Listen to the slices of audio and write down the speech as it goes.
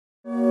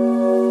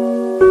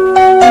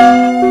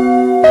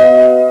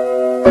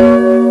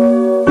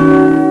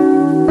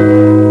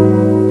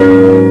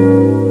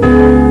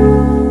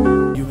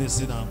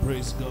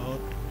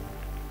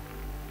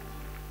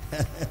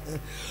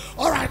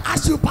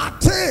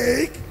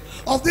sake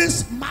of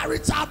this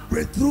marital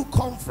breakthrough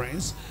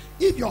conference,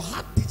 if your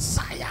heart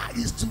desire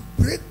is to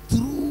break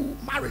through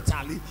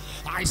maritally,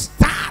 I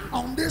stand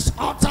on this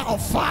altar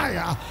of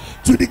fire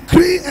to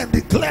decree and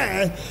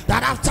declare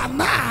that after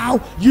now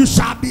you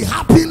shall be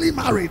happily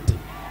married.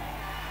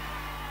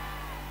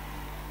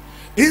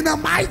 In the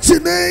mighty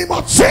name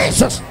of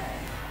Jesus,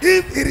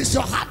 if it is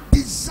your heart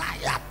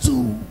desire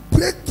to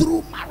break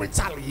through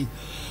maritally,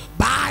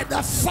 by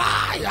the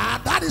fire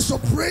that is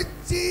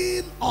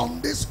operating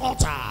on this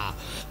altar,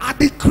 I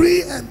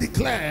decree and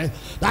declare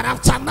that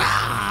after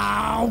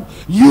now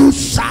you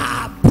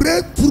shall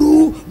break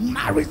through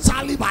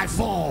maritally by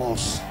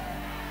force.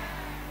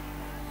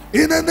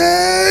 In the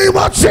name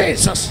of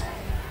Jesus.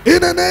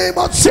 In the name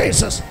of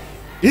Jesus.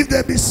 If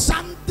there be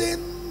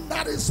something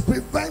that is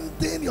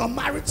preventing your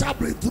marital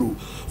breakthrough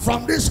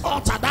from this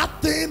altar,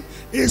 that thing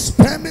is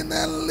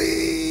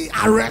permanently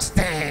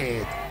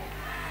arrested.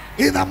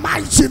 In the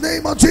mighty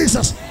name of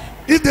Jesus.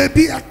 If there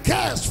be a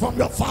curse from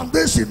your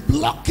foundation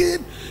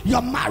blocking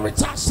your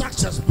marital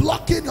success,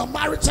 blocking your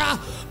marital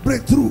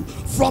breakthrough,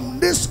 from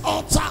this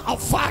altar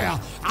of fire,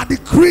 I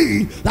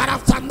decree that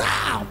after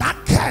now that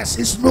curse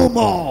is no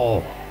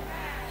more.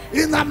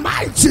 In the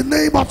mighty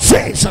name of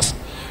Jesus.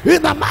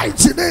 In the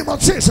mighty name of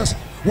Jesus.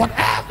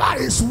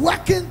 Whatever is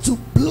working to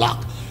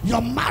block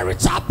your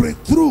marital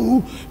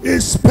breakthrough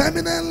is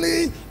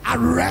permanently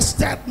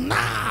arrested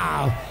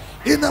now.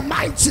 In the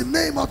mighty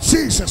name of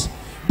Jesus.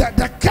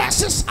 The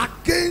curses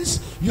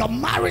against your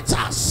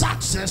marital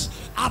success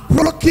are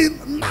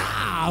broken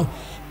now.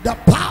 The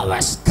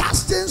powers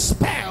casting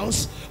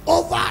spells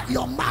over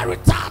your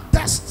marital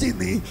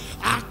destiny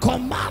are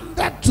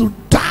commanded to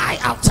die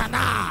after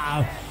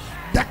now.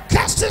 The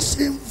curses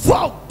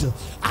invoked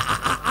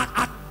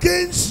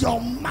against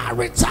your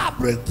marital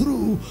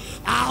breakthrough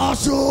are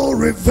also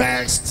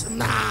reversed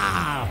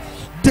now.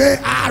 They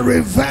are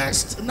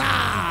reversed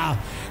now.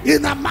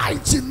 In the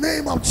mighty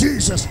name of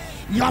Jesus.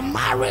 Your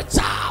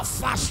marital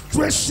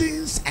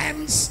frustrations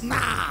ends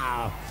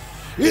now.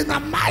 In the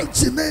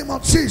mighty name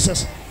of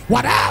Jesus.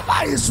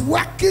 Whatever is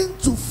working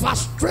to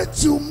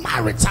frustrate you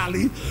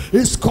maritally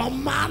is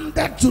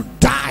commanded to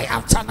die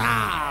after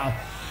now.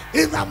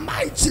 In the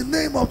mighty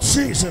name of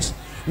Jesus.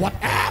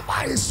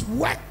 Whatever is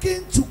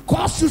working to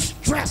cause you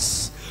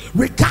stress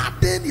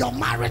regarding your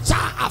marital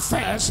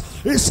affairs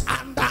is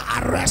under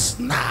arrest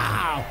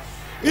now.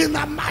 In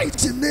the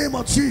mighty name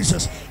of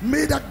Jesus,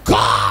 may the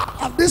God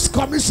of this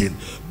commission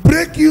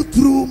break you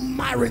through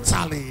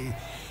maritally.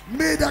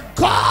 May the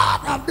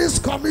God of this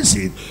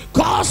commission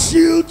cause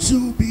you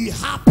to be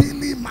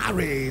happily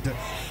married.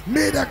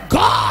 May the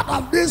God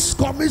of this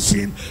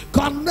commission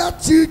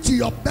connect you to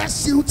your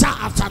best suitor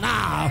after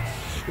now.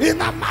 In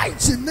the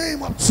mighty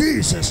name of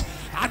Jesus,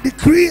 I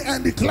decree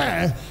and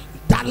declare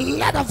that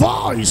let a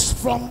voice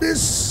from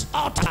this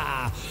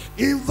altar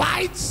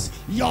invite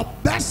your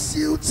best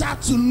suitor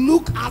to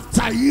look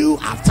after you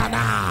after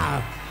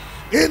now.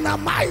 In the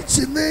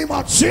mighty name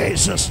of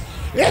Jesus.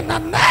 In the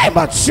name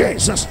of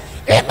Jesus.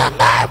 In the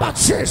name of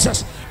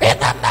Jesus. In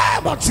the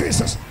name of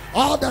Jesus.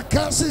 All the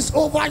curses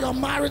over your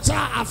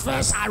marital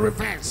affairs are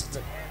reversed.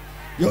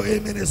 Your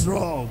amen is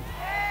wrong.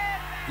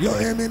 Your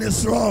amen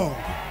is wrong.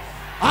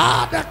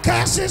 All the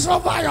curses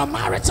over your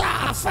marital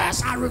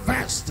affairs are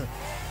reversed.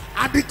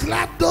 I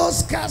declare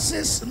those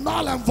curses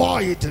null and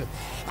void.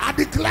 I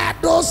declare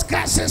those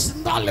curses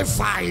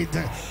nullified.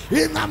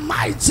 In the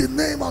mighty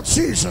name of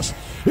Jesus.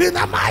 In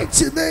the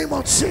mighty name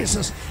of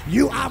Jesus.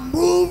 You are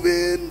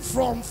moving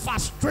from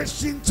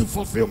frustration to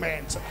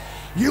fulfillment.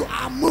 You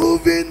are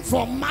moving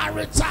from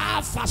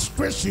marital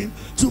frustration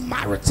to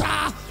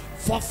marital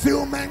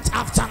fulfillment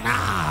after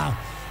now.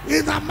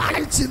 In the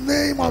mighty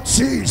name of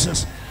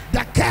Jesus.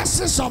 The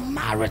curses of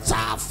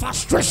marital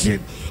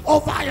frustration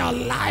over your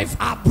life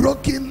are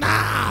broken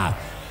now.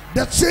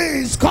 The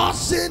chains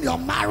causing your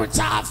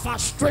marital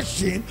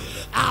frustration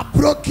are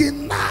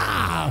broken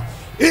now.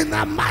 In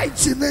the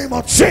mighty name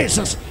of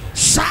Jesus.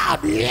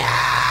 Shout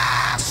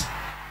yes.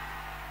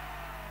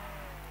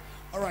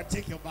 All right,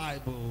 take your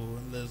Bible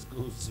and let's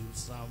go to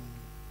Psalm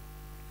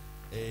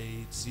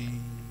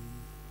 88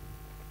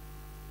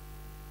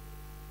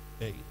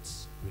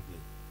 quickly.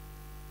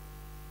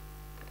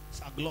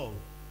 Shout glory.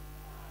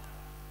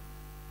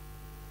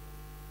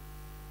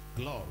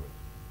 Glory.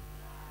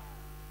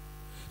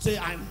 Say,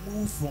 I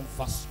move from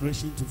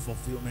frustration to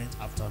fulfillment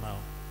after now.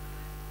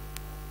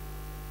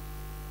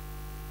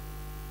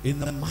 In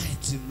the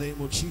mighty name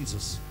of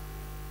Jesus.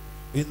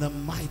 In the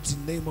mighty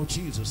name of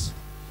Jesus.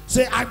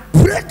 Say, I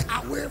break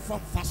away from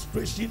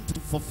frustration to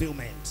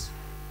fulfillment.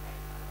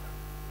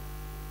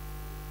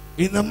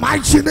 In the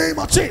mighty name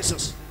of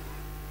Jesus.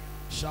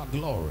 Shout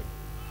glory.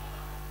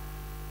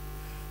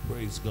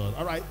 Praise God.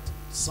 All right.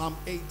 Psalm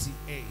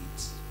 88.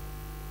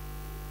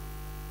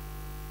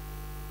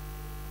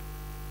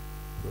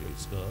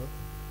 Praise God.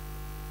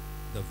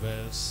 The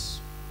verse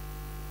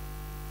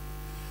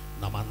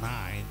number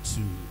 9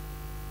 to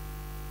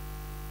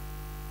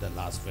the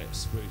last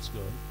verse. Praise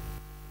God.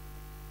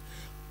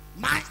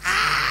 My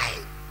eye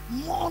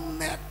mourned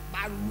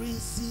by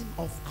reason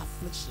of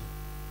affliction.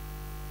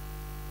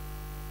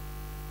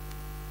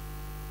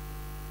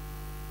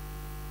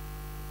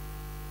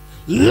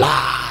 Lord,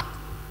 I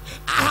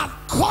have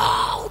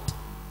called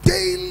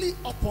daily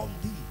upon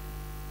thee.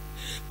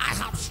 I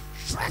have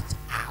stretched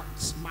out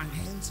my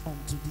hands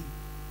unto thee.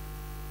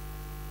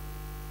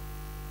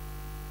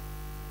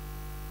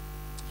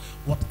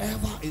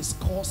 Whatever is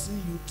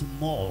causing you to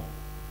mourn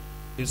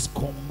is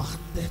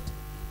commanded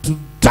to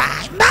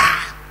die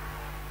now.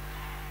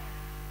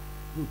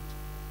 Good.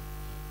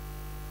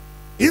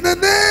 In the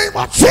name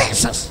of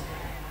Jesus,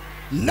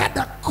 let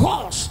the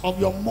cause of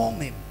your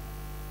mourning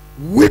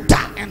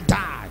wither and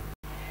die.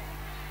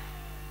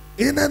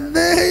 In the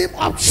name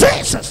of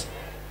Jesus,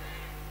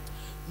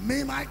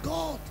 may my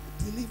God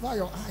deliver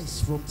your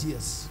eyes from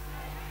tears.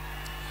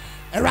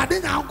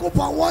 Erade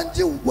nyankopon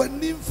wonje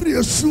w'anim firi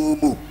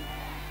esu mu.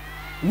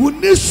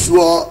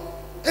 Wunisuo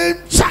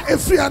encha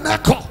efiri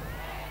anako.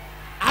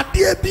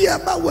 Ade bi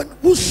ema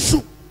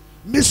wusu.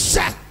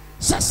 Misha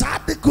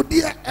sasade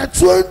kodie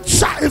etu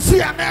encha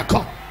efiri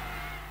anako.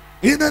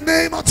 In the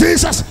name of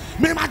Jesus,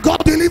 may my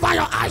God deliver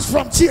your eyes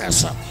from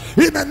tears.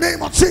 In the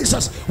name of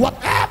Jesus,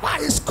 whatever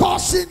is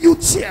causing you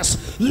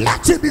tears,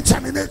 let it be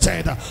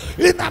terminated.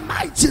 In the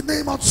mighty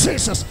name of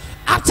Jesus,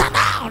 after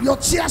now, your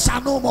tears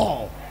are no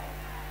more.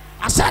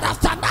 I said,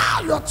 after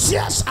now, your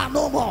tears are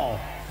no more.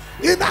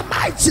 In the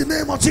mighty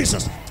name of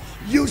Jesus,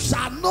 you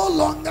shall no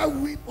longer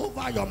weep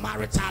over your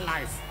marital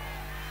life.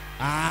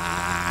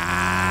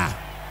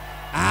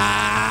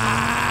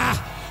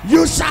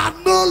 You shall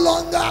no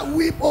longer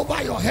weep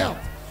over your health.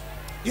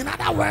 In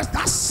other words,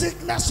 that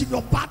sickness in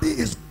your body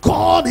is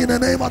gone in the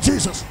name of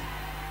Jesus.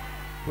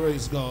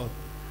 Praise God.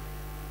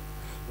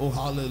 Oh,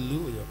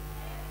 hallelujah.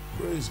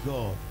 Praise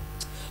God.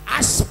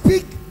 I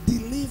speak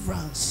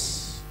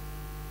deliverance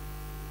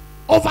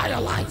over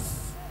your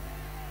life.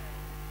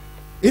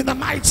 In the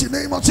mighty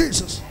name of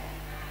Jesus.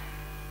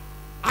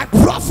 I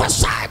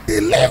prophesy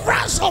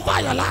deliverance over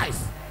your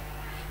life.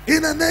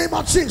 In the name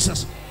of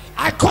Jesus.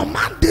 I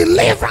command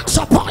deliverance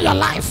upon your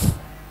life.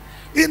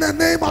 In the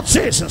name of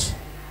Jesus.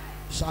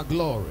 Shall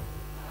glory.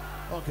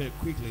 Okay,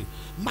 quickly.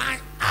 My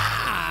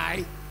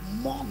eye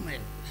mourned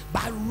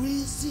by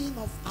reason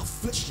of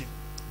affliction.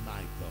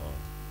 My God.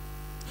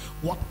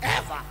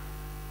 Whatever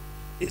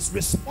is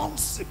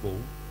responsible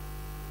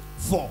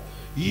for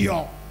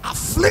your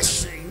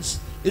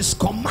afflictions is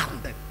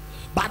commanded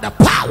by the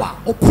power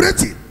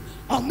operating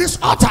on this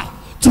altar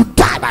to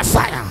die by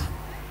fire.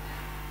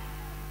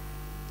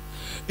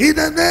 In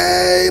the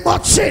name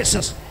of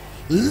Jesus,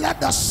 let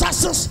the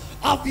sources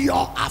of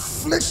your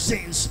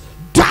afflictions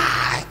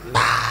die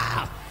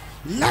now.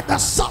 Let the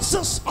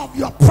sources of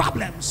your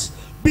problems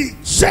be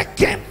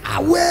taken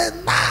away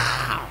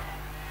now.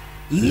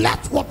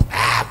 Let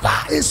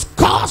whatever is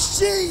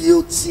causing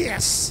you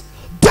tears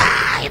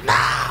die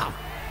now.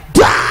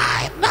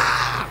 Die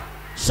now.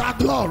 Shall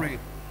glory.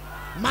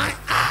 My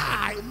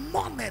eye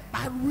mourned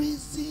by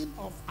reason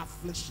of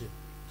affliction.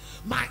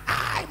 My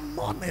eye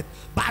mourned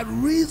by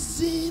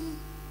reason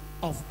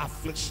of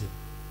affliction.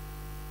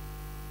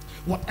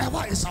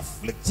 Whatever is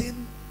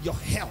afflicting your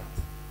health,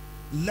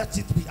 let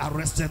it be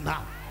arrested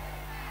now.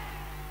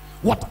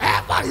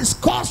 Whatever is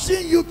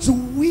causing you to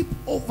weep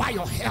over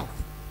your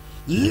health,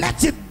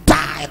 let it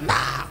die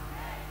now.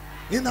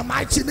 In the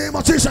mighty name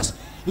of Jesus,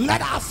 let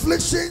the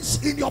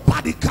afflictions in your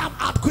body come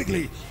out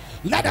quickly.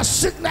 Let the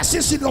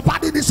sicknesses in your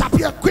body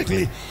disappear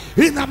quickly.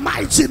 In the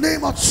mighty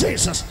name of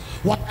Jesus.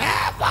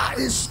 Whatever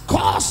is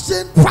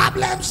causing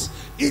problems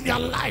in your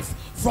life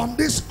from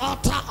this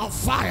altar of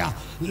fire,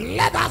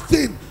 let that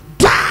thing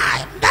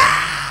die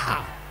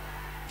now.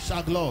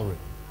 Shall glory.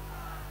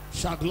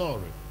 Shall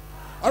glory.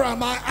 All right,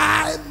 my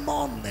eye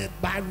mourned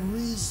by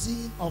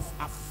reason of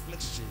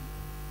affliction.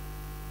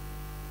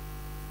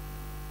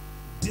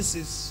 This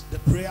is the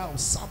prayer of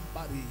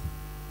somebody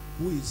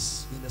who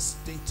is in a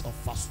state of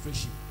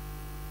frustration.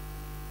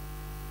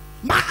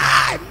 My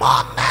eye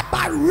mourned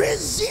by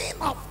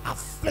reason of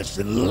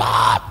affliction. Lord,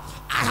 I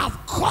have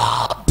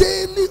called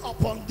daily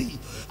upon thee.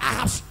 I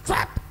have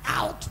stretched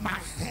out my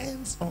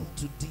hands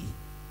unto thee.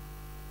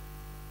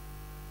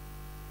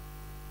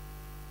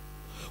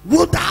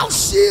 Would thou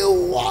see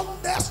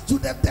wonders to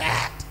the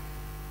dead?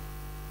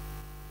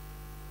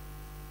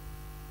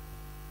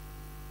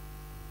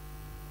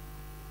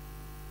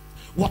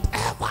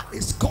 Whatever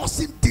is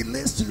causing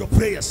delays to your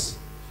prayers,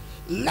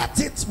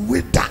 let it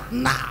wither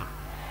now.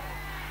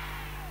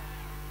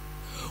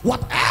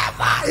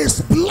 Whatever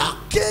is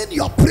blocking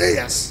your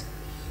prayers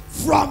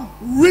from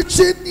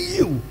reaching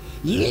you,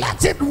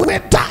 let it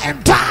wither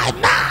and die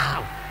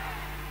now.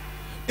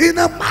 In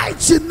the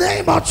mighty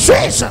name of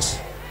Jesus.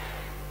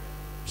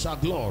 Shall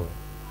glory.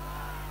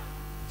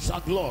 Shall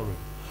glory.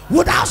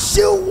 Without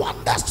seeing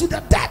wonders to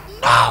the dead?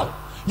 No.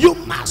 You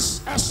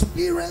must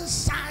experience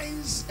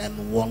signs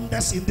and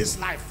wonders in this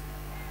life.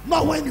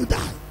 Not when you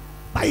die,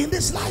 but in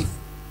this life.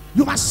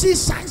 You must see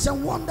signs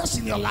and wonders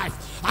in your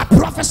life. I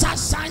prophesy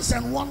signs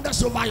and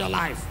wonders over your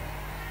life.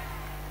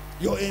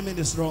 Your amen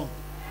is wrong.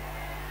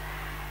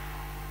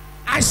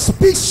 I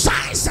speak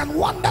signs and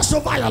wonders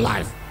over your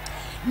life.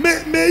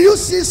 May you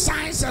see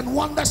signs and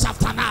wonders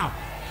after now.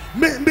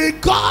 May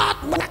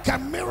God work a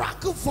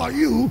miracle for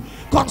you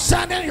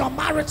concerning your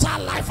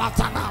marital life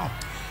after now.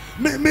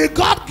 May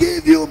God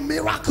give you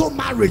miracle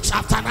marriage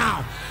after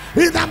now.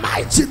 In the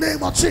mighty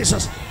name of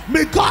Jesus,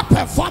 may God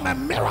perform a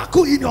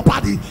miracle in your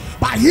body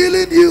by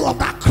healing you of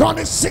that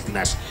chronic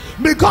sickness.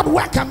 May God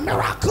work a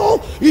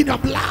miracle in your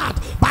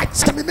blood by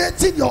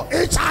terminating your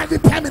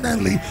HIV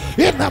permanently.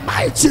 In the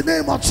mighty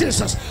name of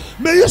Jesus,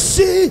 may you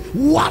see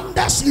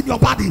wonders in your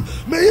body.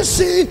 May you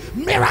see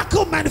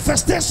miracle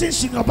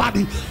manifestations in your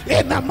body.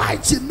 In the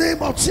mighty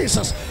name of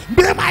Jesus,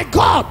 may my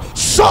God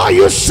show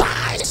you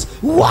signs,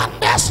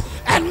 wonders,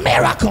 and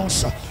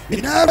miracles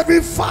in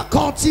every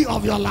faculty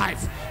of your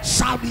life.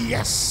 Shall be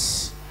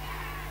yes.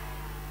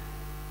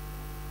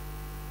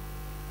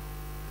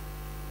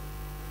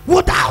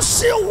 Would thou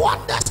see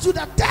wonders to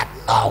the dead?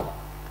 No.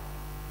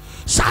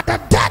 Shall the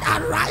dead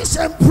arise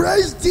and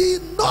praise thee?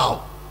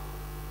 No.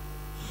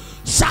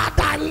 Shall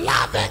thy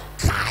loving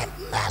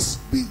kindness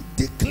be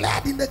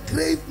declared in the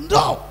grave?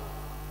 No.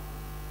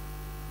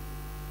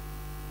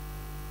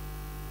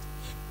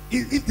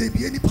 If there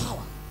be any power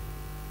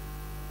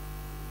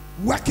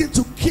working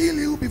to kill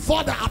you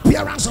before the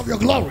appearance of your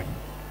glory,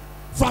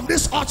 from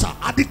this altar,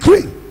 I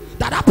decree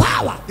that that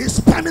power is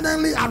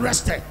permanently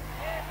arrested.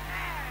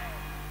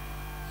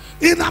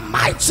 In the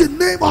mighty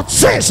name of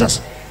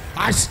Jesus,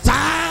 I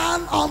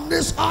stand on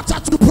this altar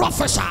to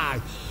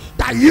prophesy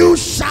that you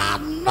shall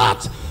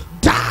not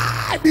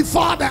die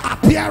before the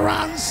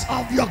appearance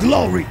of your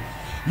glory.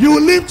 You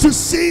will live to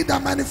see the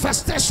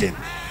manifestation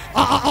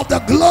of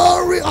the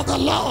glory of the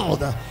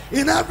Lord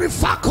in every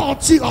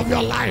faculty of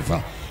your life.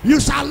 You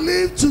shall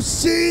live to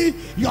see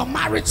your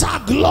marital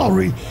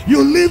glory.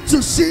 You live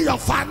to see your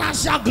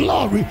financial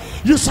glory.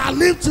 You shall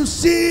live to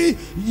see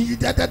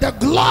the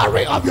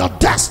glory of your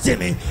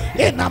destiny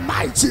in the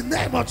mighty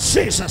name of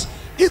Jesus.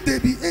 If there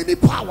be any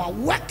power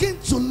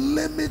working to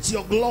limit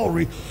your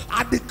glory,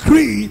 I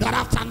decree that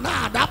after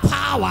now that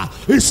power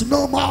is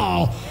no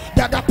more.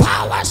 That the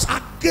powers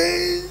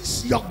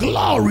against your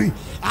glory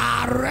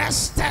are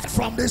arrested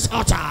from this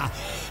altar.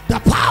 The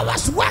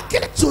powers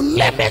working to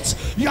limit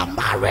your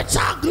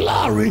marital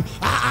glory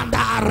are under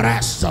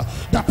arrest.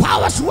 The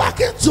powers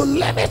working to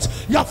limit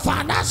your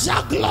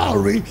financial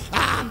glory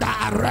are under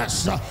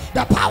arrest.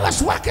 The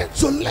powers working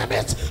to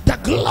limit the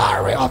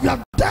glory of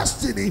your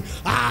destiny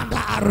are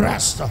under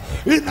arrest.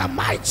 In the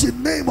mighty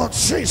name of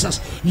Jesus,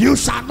 you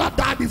shall not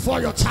die before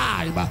your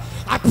time.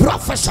 I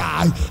prophesy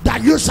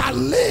that you shall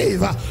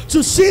live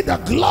to see the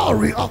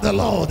glory of the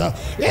Lord.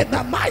 In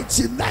the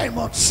mighty name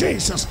of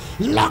Jesus,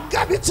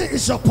 longevity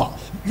is your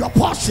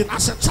portion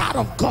as a child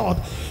of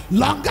God.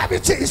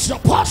 Longevity is your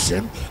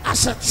portion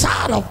as a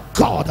child of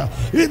God.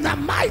 In the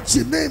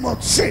mighty name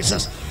of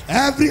Jesus,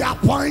 every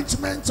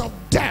appointment of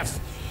death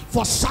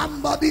for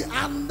somebody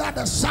under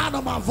the sound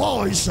of my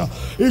voice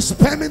is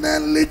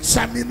permanently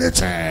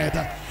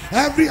terminated.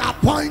 Every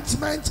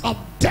appointment of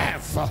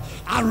death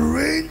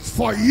arranged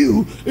for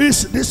you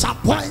is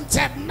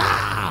disappointed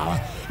now.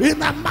 In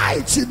the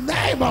mighty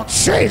name of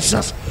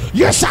Jesus,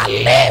 you shall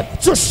live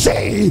to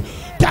see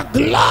the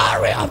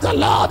glory of the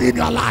Lord in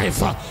your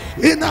life.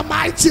 In the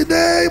mighty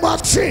name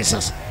of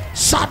Jesus,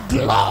 shout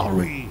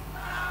glory,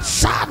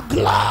 shout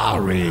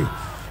glory.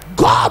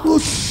 God will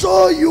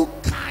show you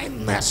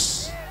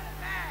kindness.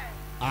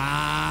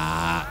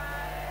 I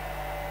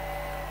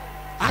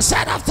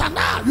said after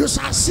now you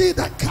shall see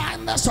the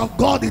kindness of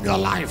God in your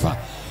life.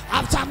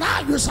 After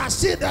now you shall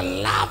see the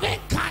loving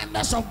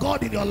kindness of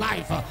God in your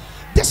life.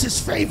 This is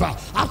favor.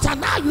 After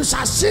now you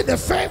shall see the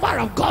favor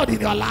of God in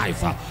your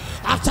life.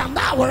 After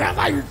now,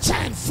 wherever you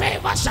turn,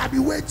 favor shall be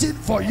waiting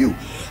for you.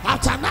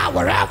 After now,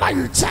 wherever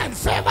you turn,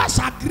 favor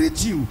shall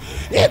greet you.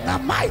 In the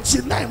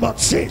mighty name of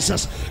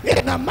Jesus.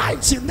 In the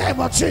mighty name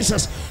of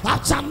Jesus.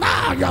 After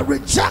now, your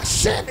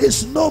rejection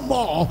is no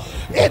more.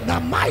 In the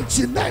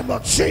mighty name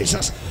of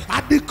Jesus,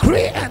 I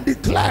decree and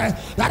declare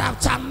that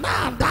after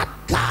now, that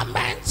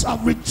garment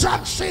of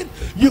rejection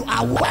you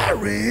are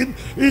wearing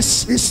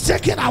is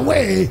taken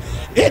away.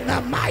 In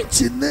the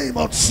mighty name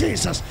of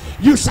Jesus,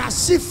 you shall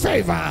see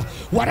favor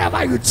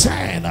wherever you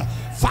turn.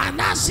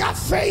 Financial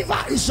favor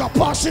is your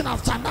portion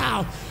after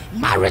now.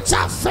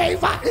 Marital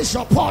favor is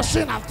your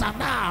portion after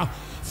now.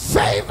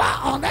 Favor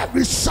on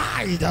every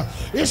side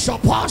is your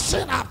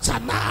portion after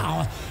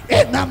now.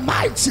 In the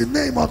mighty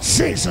name of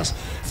Jesus,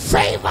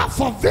 favor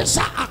for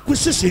visa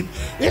acquisition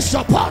is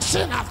your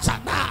portion after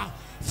now.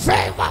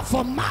 Favor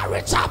for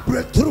marital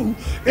breakthrough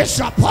is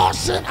your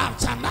portion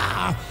after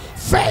now.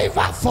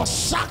 Favor for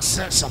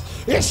success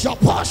is your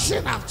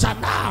portion after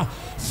now.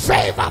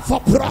 Favor for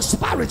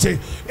prosperity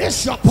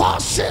is your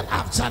portion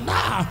after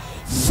now.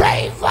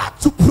 Favor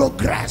to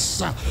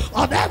progress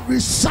on every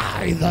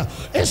side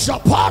is your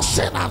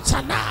portion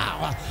after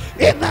now.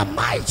 In the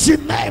mighty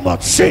name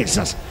of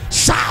Jesus,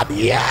 shout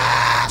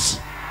yes,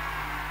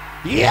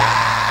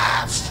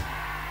 yes,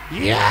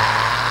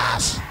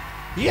 yes,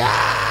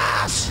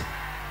 yes.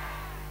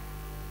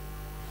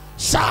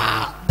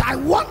 Shall thy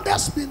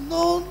wonders be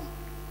known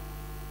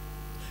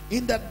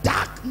in the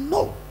dark?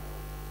 No.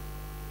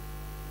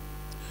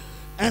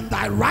 and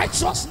thy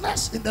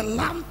righteousness in the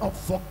land of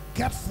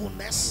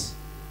forgetfulness.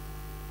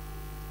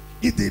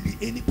 If there be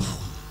any power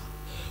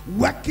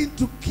working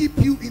to keep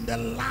you in the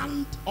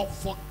land of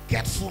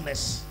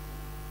forgetfulness,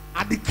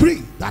 I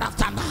decree that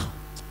after now,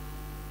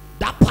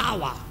 that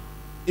power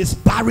is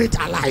buried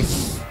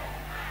alive.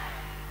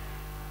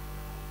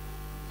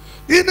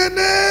 In the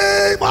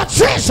name of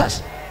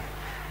Jesus,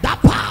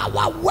 that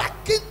power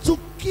working to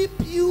keep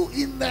you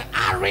in the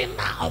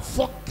arena of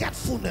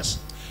forgetfulness.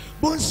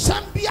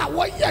 Bonsambia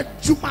waya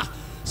juma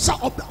sa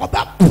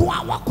oba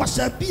poa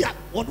wakosabia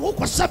ono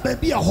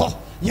kosabia ho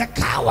ye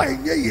kawa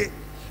enyeye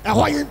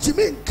eho ye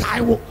ntimi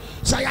nkaiwo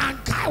sa ya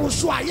nkaiwo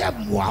so aye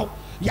moawo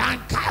ya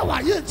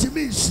nkaiwa ye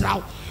ntimi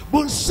nsrawo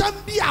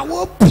bonsambia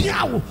wo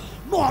piawo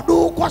no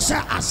odo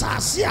kosa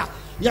asase a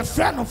your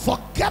friend of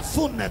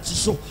forgetfulness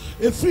so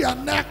if you are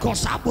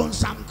nekos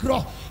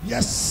abonsamkro ye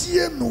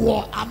sie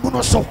no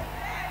amono so.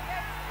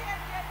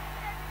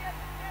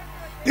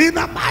 In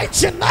the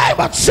mighty name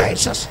of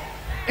Jesus,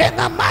 in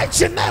the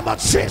mighty name of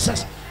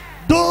Jesus,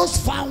 those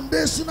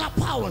foundational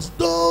powers,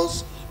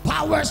 those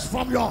powers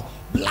from your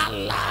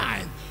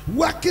bloodline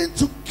working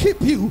to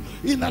keep you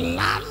in a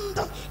land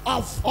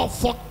of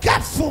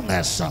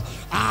forgetfulness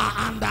are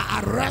under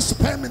arrest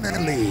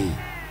permanently.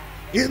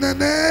 In the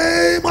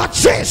name of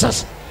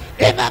Jesus,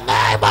 in the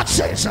name of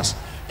Jesus,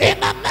 in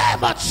the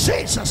name of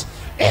Jesus,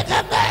 in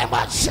the name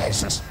of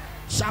Jesus,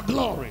 shall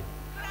glory,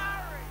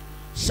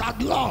 shall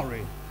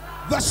glory.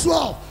 Verse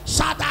 12,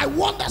 shall thy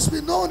wonders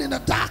be known in the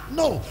dark?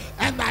 No.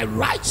 And thy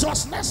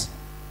righteousness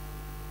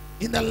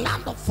in the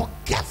land of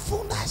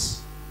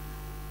forgetfulness?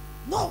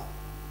 No.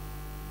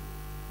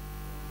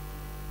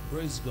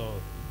 Praise God.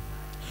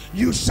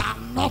 You shall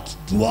not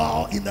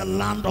dwell in the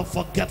land of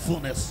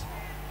forgetfulness.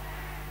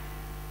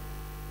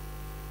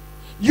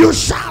 You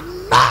shall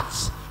not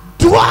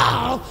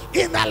dwell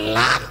in the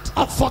land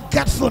of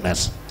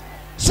forgetfulness.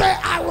 Say,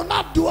 I will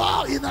not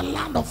dwell in the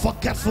land of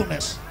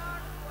forgetfulness.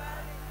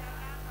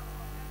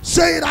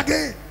 Say it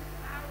again.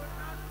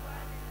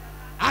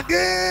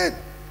 Again.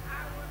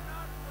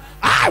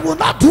 I will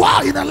not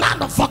dwell in the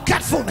land of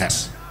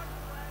forgetfulness.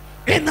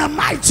 In the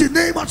mighty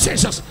name of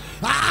Jesus.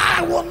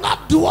 I will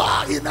not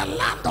dwell in the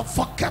land of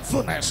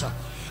forgetfulness.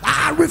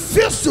 I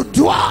refuse to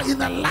dwell in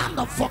the land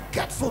of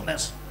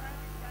forgetfulness.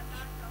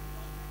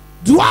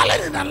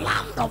 Dwelling in the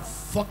land of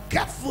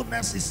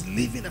forgetfulness is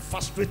living a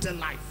frustrated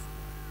life.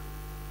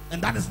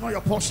 And that is not your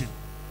portion.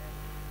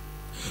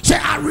 Say,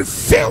 I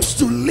refuse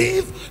to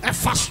live a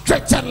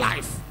frustrated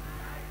life.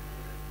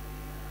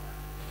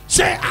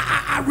 Say,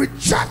 I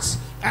reject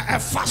a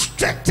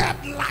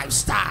frustrated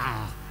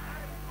lifestyle.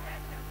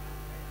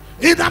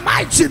 In the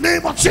mighty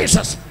name of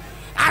Jesus,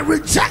 I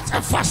reject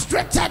a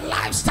frustrated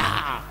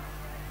lifestyle.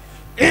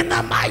 In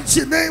the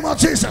mighty name of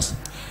Jesus,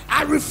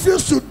 I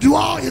refuse to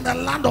dwell in the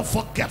land of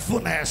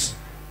forgetfulness.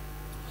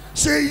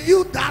 Say,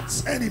 you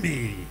that's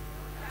enemy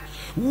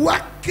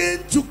working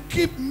to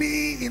keep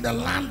me in the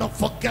land of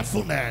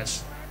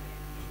forgetfulness,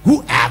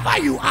 whoever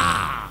you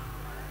are,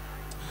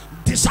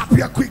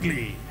 disappear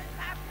quickly.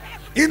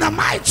 In the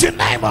mighty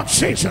name of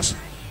Jesus,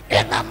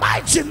 in the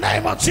mighty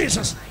name of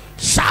Jesus,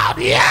 shout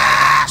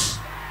yes.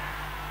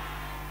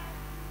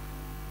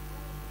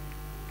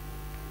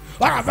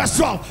 All right, verse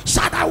 12.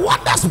 Shall thy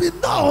wonders be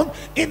known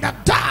in the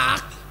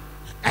dark,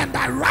 and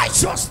thy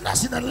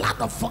righteousness in the land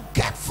of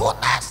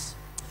forgetfulness?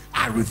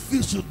 I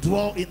refuse to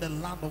dwell in the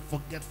land of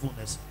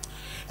forgetfulness.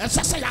 And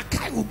so say,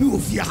 Yakai will be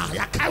with ya.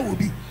 Yakai will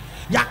be.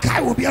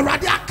 Yakai will be.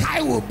 Already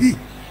Yakai will be.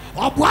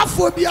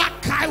 Obuaphobia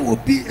Yakai will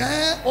be.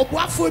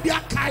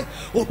 Obuaphobia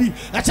Yakai will be.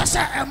 And so say,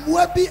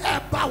 Mwebi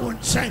eba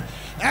wonchen.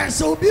 And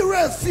so be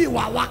refi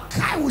wa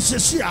Wakai will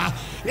share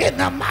in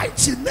the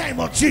mighty name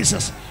of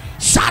Jesus.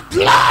 Shout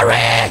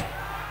glory,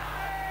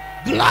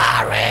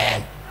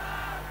 glory,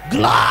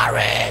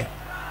 glory,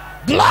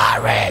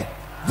 glory.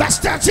 Verse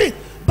 13.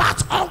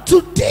 But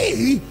unto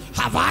thee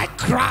have I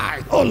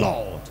cried, O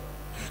Lord,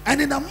 and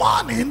in the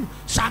morning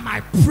shall my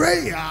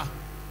prayer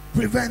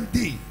prevent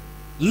thee.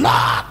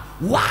 Lord,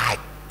 why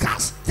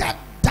castest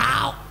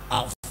thou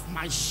off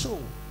my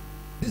soul?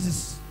 This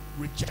is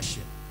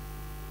rejection,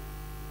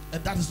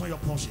 and that is not your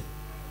portion.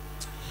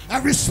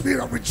 Every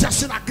spirit of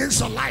rejection against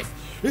your life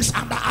is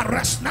under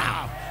arrest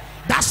now.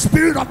 That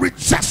spirit of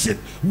rejection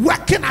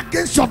working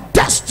against your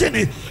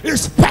destiny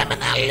is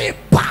permanently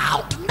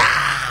bound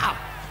now.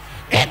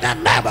 In the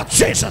name of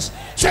Jesus,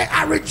 say,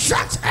 I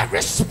reject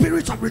every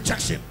spirit of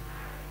rejection.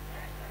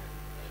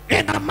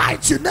 In the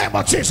mighty name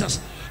of Jesus,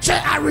 say,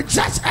 I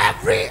reject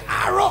every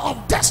arrow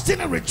of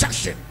destiny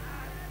rejection.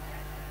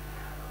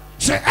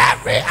 Say,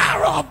 every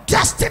arrow of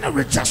destiny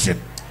rejection,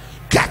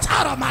 get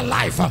out of my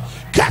life.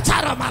 Get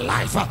out of my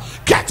life.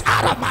 Get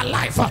out of my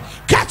life.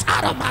 Get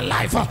out of my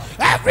life.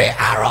 Every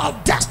arrow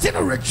of destiny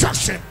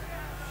rejection,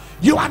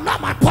 you are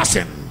not my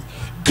portion.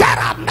 Get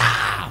out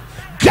now.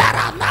 Get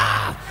out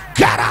now.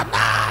 Get out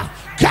now.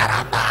 Get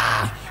out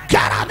now.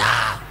 Get out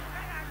now.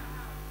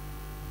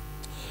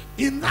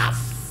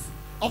 Enough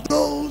of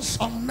those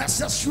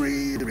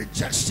unnecessary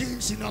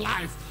rejections in your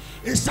life.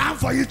 It's time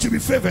for you to be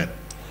favored.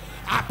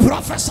 I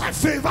prophesy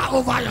favor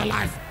over your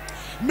life.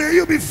 May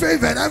you be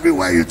favored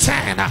everywhere you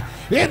turn.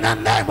 In the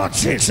name of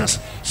Jesus.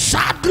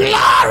 Shout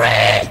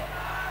glory.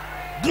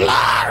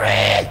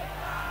 Glory.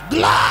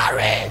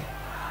 Glory.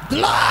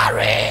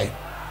 Glory.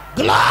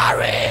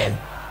 Glory.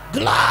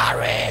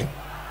 Glory.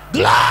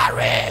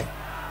 Glory.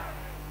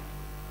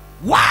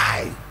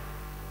 Why,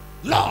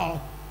 Lord?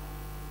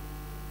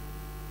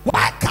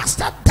 Why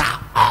castest thou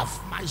off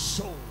my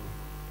soul?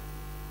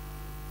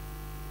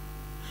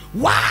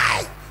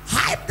 Why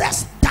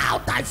hidest thou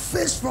thy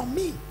face from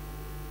me?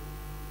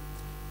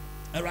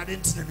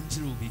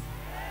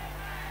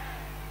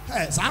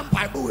 Hey, some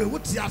Bible we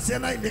would see us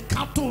in the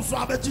cattle so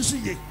I bet you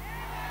see.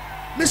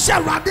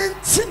 Mr. Radin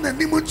tin and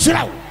Nimu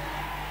Chow.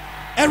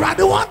 A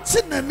rather one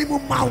tin and Nimu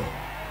Mau.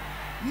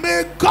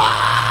 May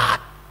God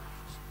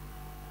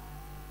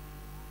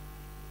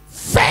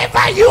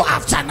favor you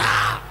after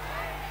now.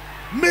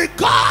 May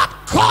God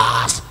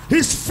cause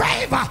his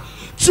favor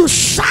to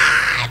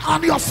shine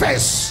on your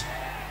face.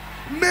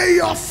 May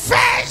your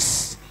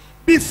face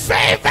be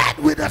favored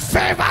with the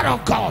favor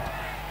of God.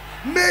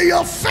 May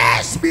your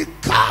face be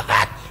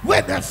covered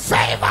with the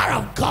favor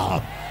of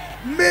God.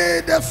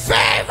 May the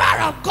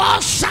favor of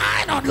God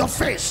shine on your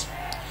face.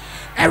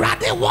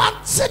 Erade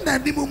wanting a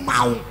nimu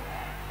mau.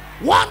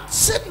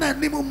 Wanting a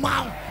nimu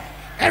mau.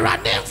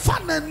 Erade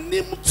fan a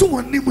nimu to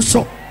a nimu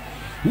so.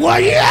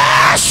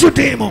 Why should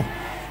him?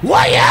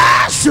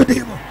 Why should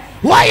him?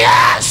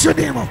 Why should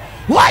him?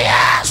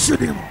 Why should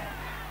him?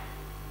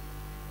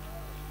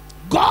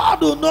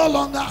 God will no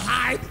longer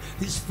hide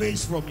his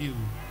face from you.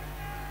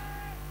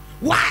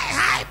 Why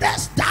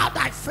hidest thou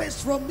thy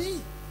face from me?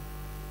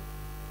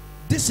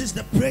 This is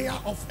the prayer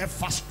of a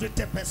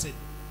frustrated person.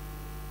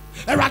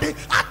 Erade,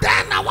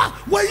 adena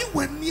where you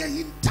were near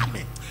in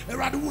Tame.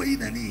 Erade, where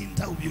in any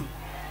interview.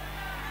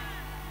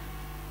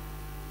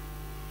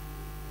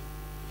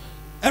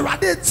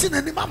 Erade, tin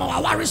any mama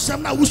wa worry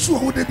sem na wusu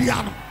ho de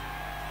biano.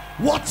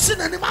 What sin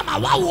any mama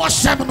wa wash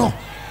sem no.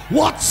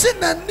 What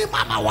sin any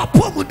mama wa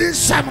pomu din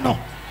sem no.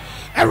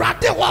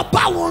 Erade wa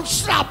ba won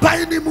sra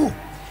ban ni mu.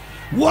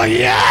 Wo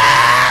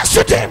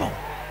yes demo.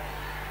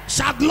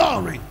 Shout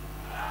glory.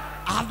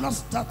 I have not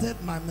started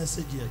my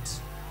message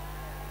yet.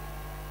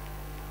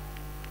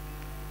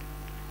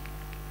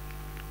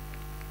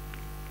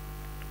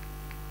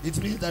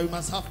 It means that we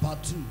must have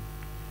part 2.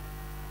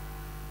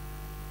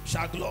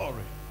 Shout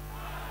glory.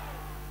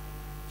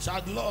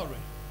 Shout glory.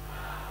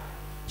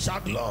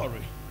 Shout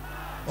glory.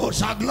 Oh,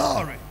 shout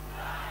glory.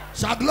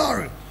 Shout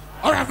glory.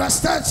 All right, verse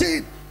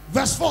 13.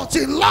 Verse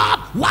 14. Lord,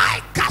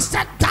 why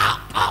castest thou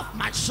off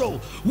my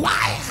soul? Why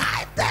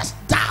hidest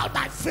thou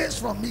thy face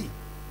from me?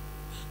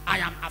 I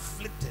am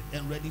afflicted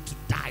and ready to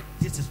die.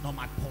 This is not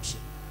my portion.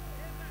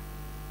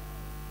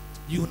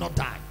 You will not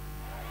die.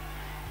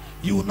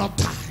 You will not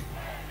die.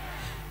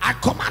 I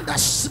command the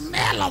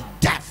smell of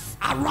death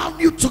around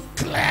you to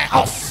clear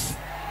off.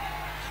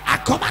 I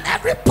command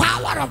every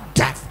power of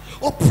death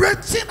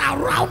operating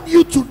around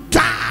you to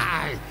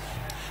die.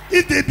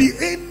 If there be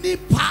any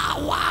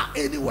power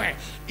anywhere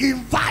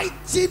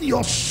inviting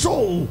your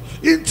soul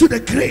into the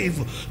grave,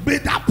 may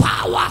that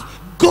power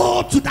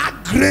go to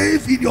that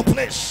grave in your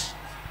place.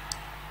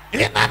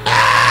 In the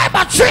name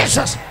of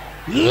Jesus,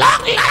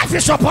 long life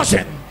is your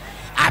portion.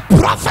 I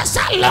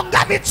prophesy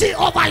longevity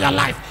over your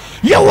life.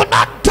 You will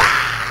not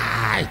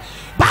die,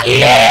 but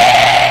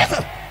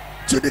live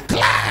to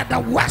declare the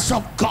words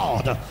of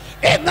God.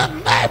 In the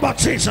name of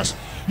Jesus,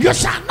 you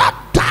shall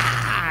not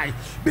die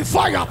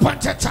before your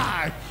appointed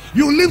time.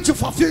 You live to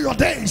fulfill your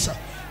days.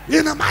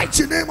 In the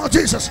mighty name of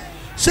Jesus,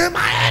 say,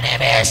 my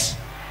enemies,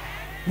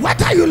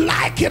 whether you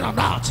like it or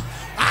not,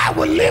 I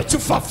will live to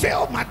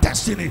fulfill my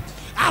destiny.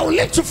 I will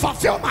live to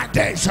fulfill my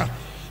days.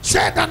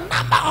 Say, the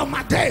number of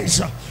my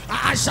days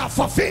I shall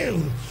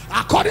fulfill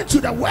according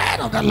to the word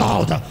of the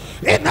Lord.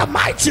 In the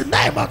mighty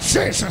name of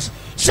Jesus,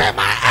 say,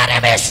 my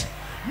enemies,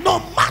 no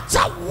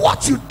matter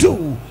what you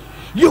do,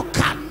 you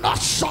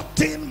cannot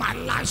shorten my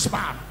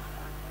lifespan.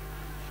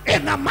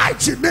 In the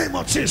mighty name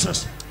of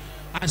Jesus,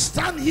 I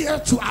stand here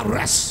to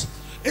arrest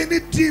any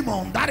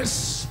demon that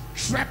is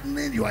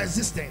threatening your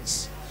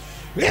existence.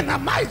 In the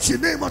mighty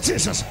name of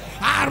Jesus,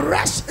 I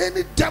arrest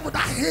any devil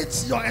that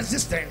hates your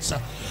existence.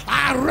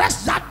 I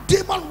arrest that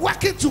demon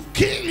working to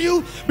kill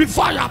you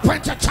before your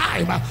appointed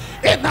time.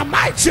 In the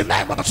mighty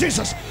name of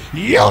Jesus,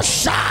 you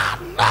shall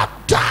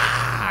not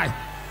die,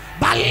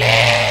 but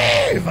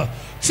live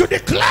to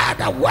declare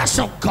the words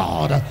of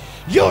God.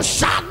 You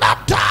shall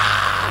not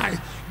die,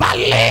 but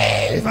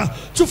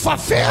live to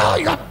fulfill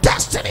your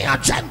destiny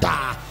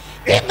agenda.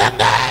 In the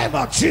name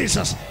of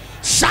Jesus,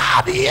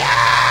 shout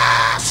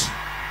yes.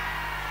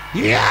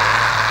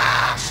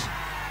 Yes,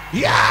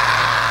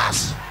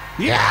 yes,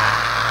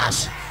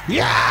 yes,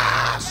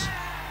 yes.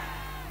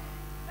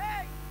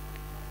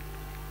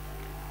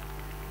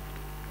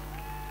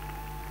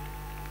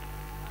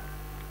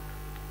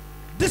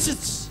 This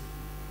is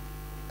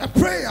a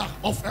prayer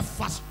of a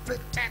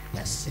frustrated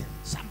person.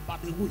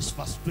 Somebody who is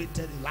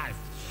frustrated in life.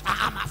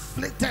 I am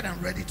afflicted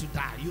and ready to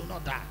die. You will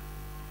not die.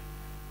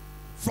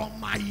 From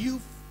my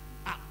youth,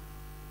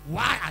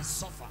 why I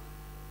suffer,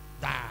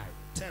 die,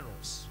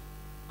 terrors.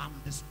 am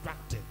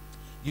distracted,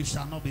 you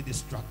shall not be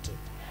distracted.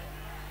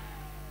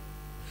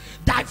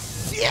 Thy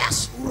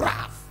fierce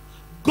wrath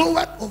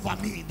goeth over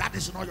me. That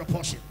is not your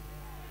portion.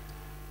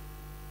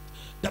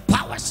 The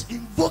powers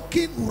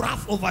invoking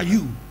wrath over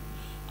you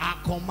are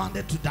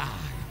commanded to die.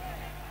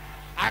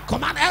 I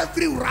command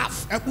every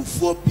wrath,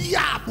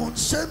 ebuphobia,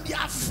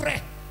 monsembia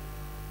fre,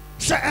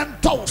 se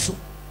entoso,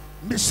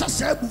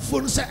 misase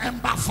ebuphon se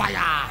emba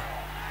fire.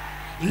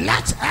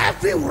 Let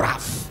every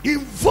wrath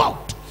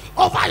invoked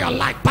over your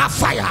life by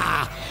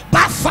fire,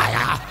 by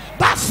fire,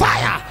 by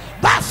fire,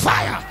 by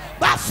fire,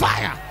 by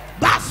fire,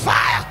 by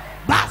fire,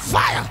 by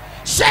fire.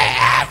 Say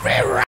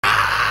every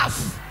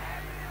wrath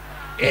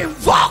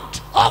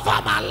invoked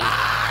over my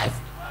life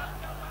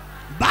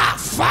by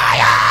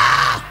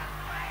fire,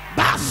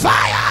 by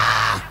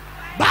fire,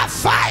 by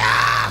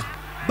fire,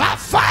 by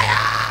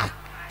fire.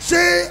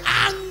 Say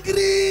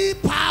angry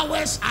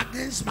powers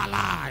against my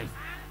life,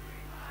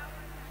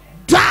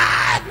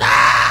 die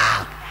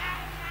now,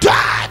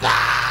 die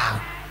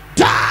now,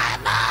 die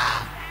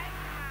now.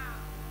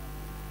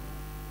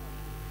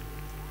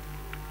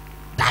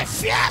 Thy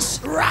fierce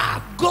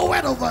wrath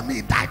goeth over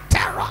me, thy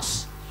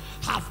terrors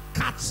have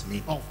cut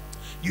me off.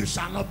 You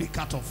shall not be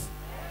cut off.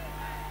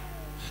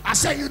 I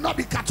say you will not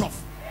be cut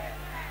off.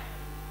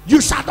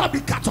 You shall not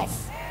be cut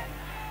off.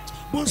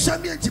 In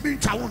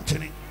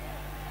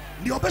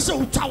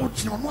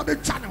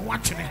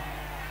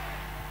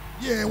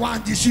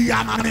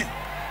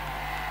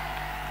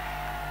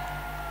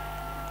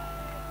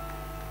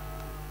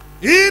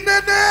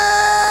the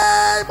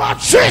name of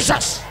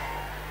Jesus.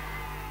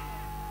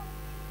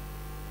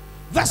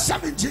 Verse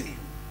 17.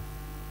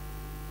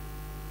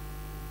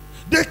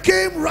 They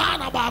came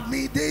round about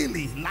me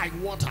daily like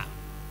water.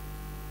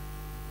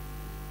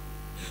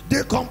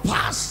 They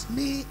compassed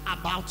me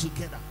about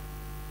together.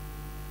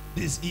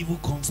 This evil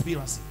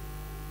conspiracy.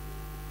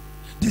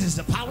 This is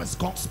the powers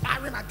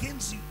conspiring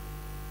against you.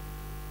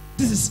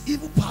 This is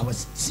evil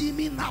powers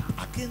teaming up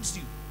against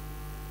you.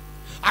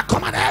 I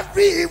command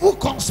every evil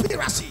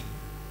conspiracy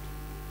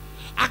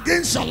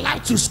against your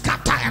life to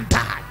scatter and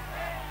die.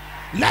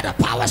 Let the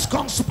powers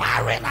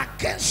conspiring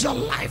against your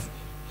life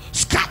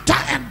scatter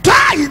and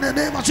die in the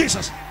name of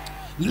Jesus.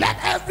 Let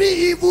every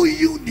evil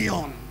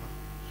union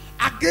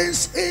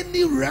against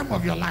any realm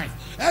of your life,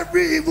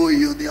 every evil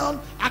union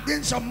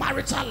against your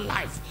marital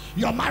life,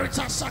 your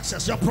marital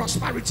success, your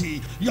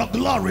prosperity, your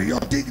glory, your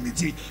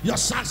dignity, your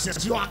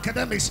success, your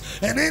academics,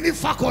 and any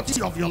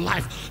faculty of your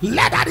life,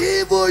 let that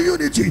evil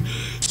unity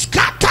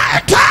scatter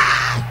and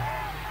die,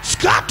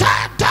 scatter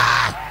and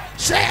die.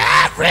 Say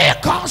every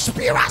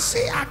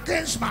conspiracy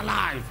against my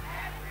life,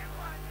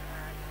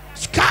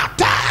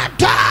 scatter and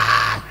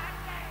die,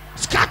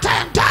 scatter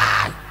and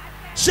die.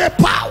 Say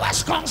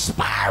powers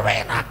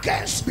conspiring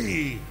against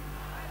me,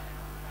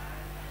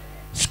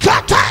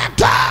 scatter and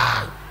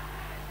die,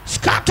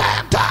 scatter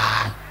and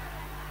die.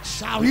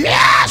 Shout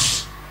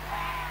yes.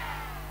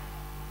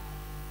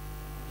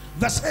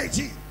 Verse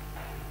 18.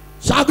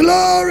 Shout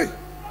glory,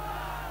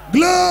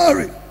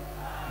 glory,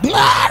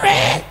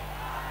 glory.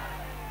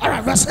 All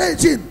right, verse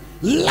 18.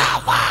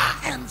 Lover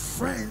and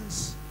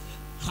friends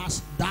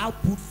hast thou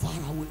put far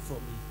away from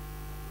me.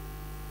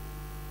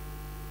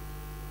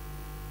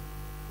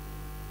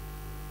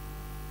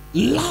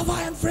 Lover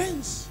and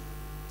friends,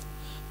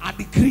 I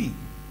decree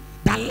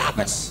that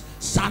lovers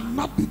shall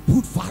not be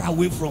put far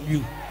away from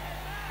you.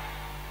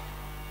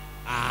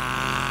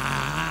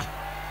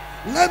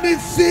 Let me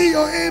see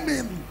your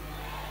amen.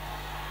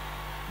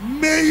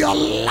 May your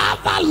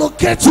lover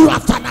locate you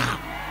after now.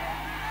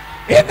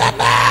 In the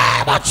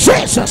name of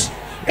Jesus.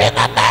 In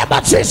the name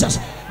of Jesus.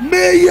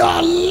 May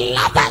your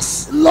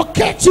lovers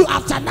locate you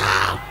after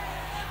now.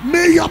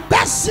 May your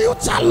best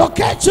suitor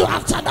locate you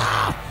after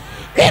now.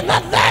 In the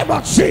name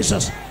of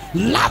Jesus.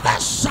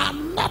 Lovers shall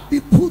not be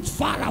put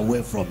far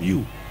away from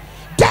you.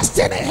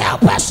 Destiny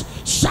helpers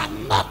shall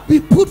not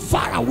be put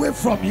far away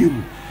from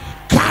you.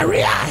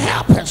 Career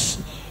helpers,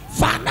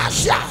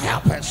 financial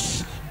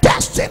helpers,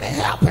 destiny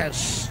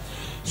helpers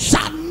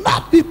shall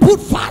not be put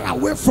far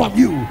away from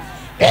you.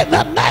 In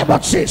the name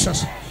of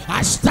Jesus,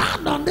 I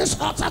stand on this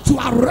altar to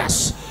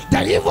arrest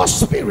the evil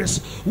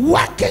spirits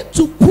working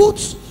to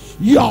put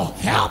your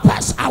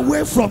helpers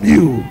away from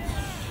you.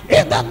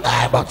 In the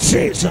name of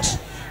Jesus,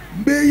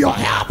 may your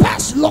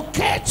helpers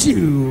locate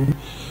you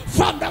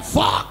from the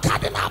four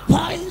cardinal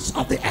points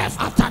of the earth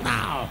after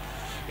now.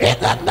 In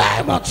the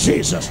name of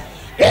Jesus.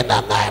 In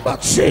the name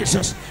of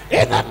Jesus.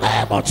 In the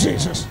name of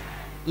Jesus.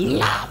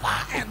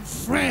 Lover and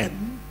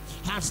friend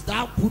hast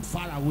thou put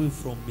far away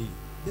from me.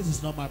 This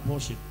is not my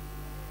portion.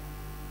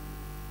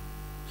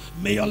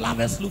 May your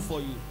lovers look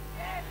for you.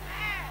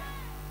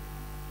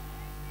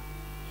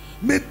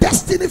 May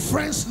destiny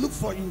friends look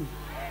for you.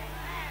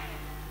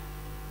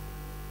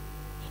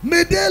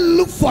 May they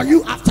look for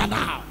you after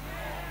now.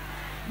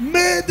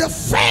 May the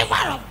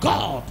favor of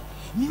God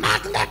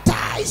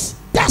magnetize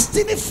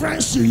destiny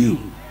friends to you.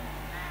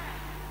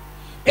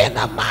 In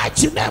the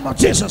mighty name of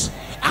Jesus.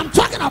 I'm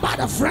talking about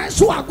the friends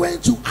who are going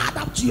to add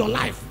up to your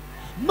life.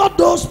 Not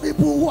those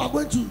people who are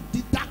going to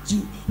deduct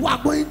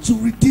to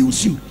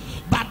reduce you,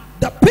 but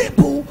the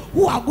people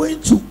who are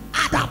going to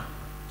add up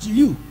to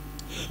you.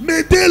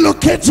 May they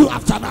locate you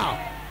after now.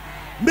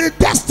 May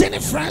destiny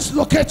friends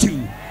locate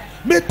you.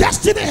 May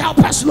destiny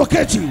helpers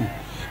locate you.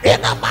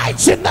 In the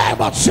mighty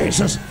name of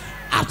Jesus.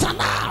 After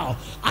now,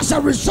 as a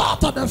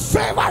result of the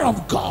favor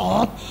of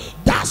God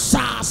that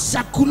shall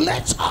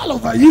circulate all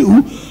over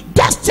you,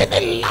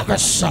 destiny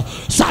lovers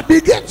shall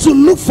begin to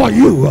look for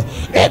you.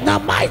 In the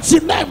mighty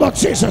name of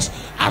Jesus.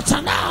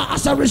 After now,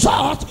 as a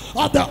result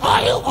of the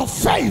oil of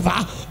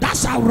favor that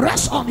shall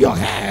rest on your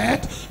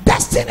head,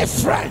 destiny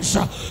friends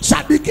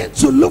shall begin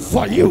to look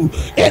for you.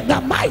 In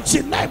the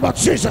mighty name of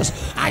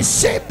Jesus. I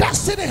see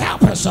destiny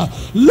helpers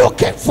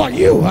looking for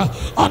you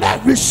on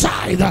every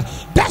side.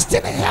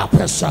 Destiny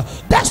helpers,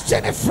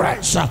 destiny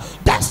friends,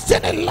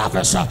 destiny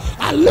lovers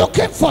are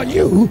looking for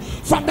you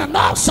from the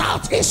north,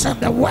 south, east, and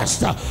the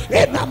west.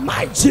 In the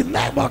mighty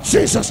name of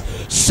Jesus.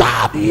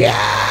 Shout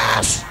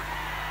yes.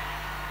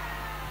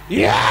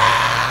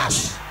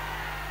 Yes.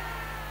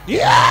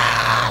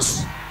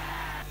 Yes.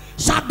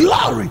 Shout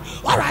glory.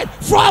 All right.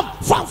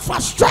 From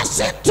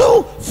frustration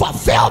to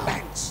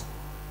fulfillment.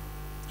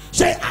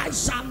 Say, I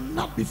shall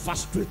not be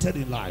frustrated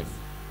in life.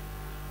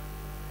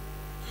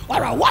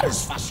 All right. What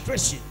is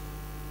frustration?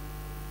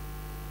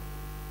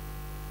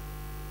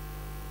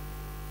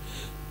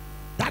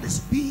 That is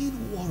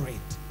being worried.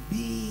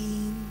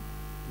 Being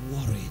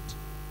worried.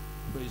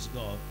 Praise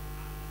God.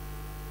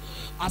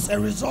 As a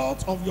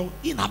result of your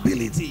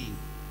inability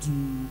to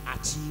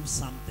achieve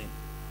something.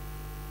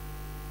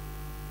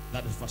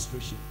 That is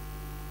frustration.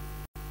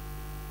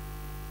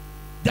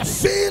 The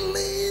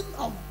feeling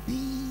of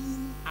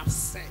being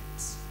upset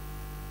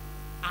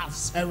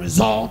as a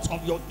result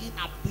of your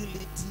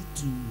inability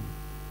to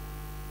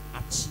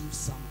achieve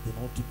something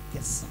or to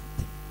get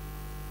something.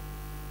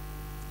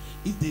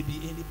 If there be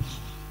any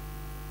power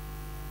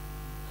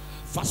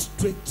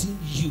frustrating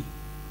you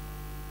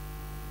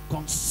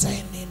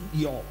concerning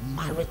your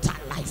marital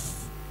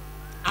life,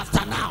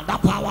 after now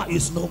that power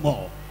is no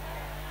more.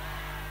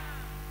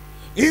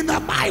 In the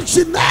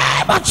mighty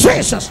name of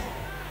Jesus,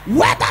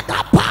 whether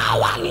the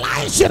power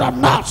lies it or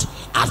not,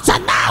 after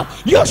now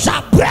you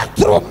shall break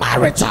through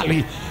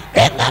maritally.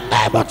 In the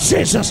name of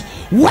Jesus,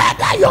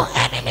 whether your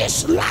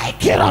enemies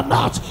like it or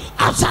not,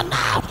 after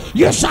now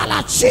you shall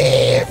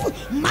achieve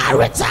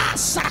marital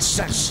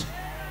success.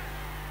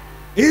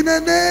 In the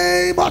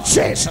name of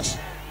Jesus.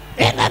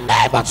 In the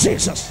name of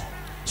Jesus.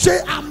 Say,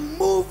 I'm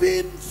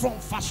moving from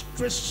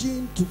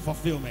frustration to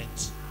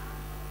fulfillment.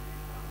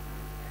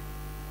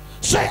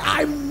 Say,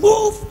 I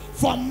move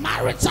from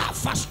marital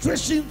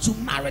frustration to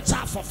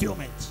marital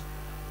fulfillment.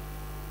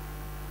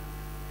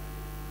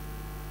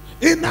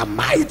 In the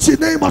mighty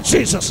name of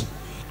Jesus,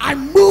 I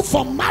move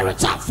from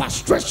marital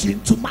frustration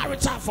to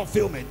marital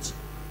fulfillment.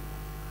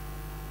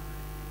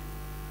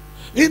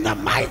 In the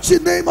mighty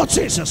name of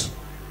Jesus.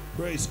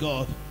 Praise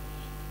God.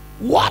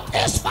 What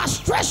is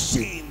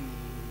frustration?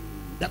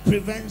 The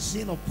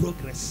prevention of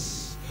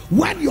progress.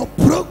 When your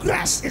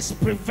progress is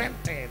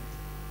prevented,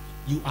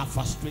 you are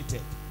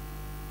frustrated.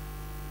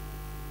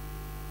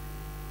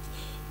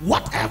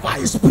 Whatever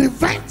is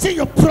preventing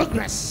your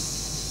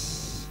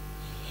progress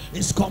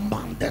is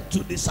commanded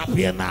to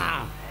disappear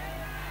now.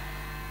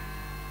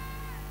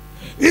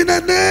 In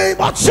the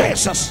name of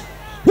Jesus,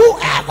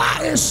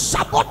 whoever is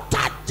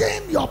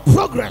sabotaging your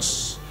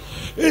progress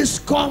is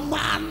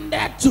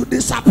commanded to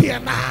disappear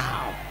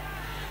now.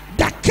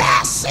 The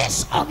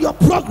curses on your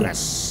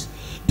progress,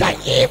 the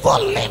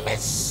evil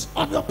limits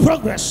on your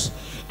progress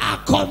are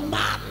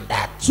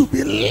commanded to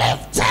be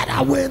lifted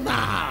away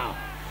now.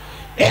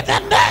 In the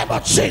name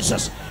of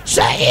Jesus,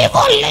 say,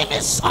 evil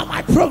limits on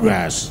my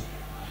progress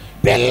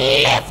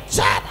be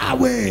lifted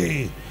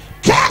away.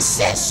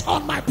 Curses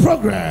on my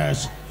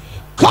progress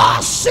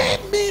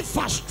causing me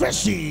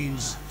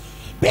frustrations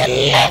be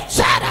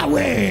lifted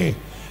away.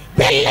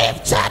 Be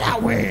lifted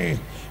away.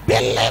 Be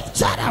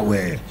lifted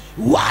away.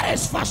 What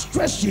is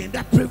frustration?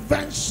 The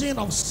prevention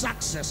of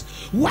success.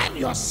 When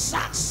your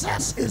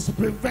success is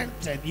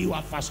prevented, you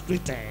are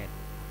frustrated.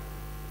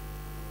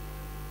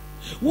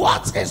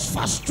 What is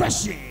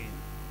frustration?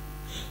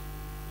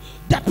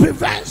 The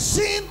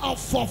prevention of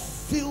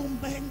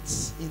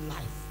fulfillment in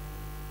life.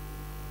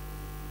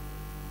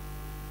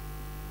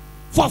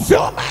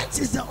 Fulfillment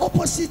is the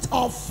opposite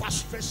of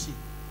frustration.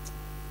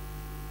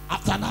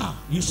 After now,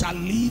 you shall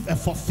live a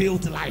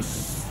fulfilled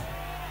life.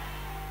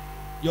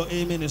 Your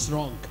amen is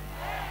wrong.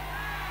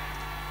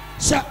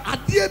 So,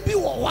 adiebi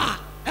wa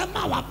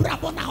ema wa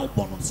brabo na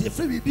ubonu se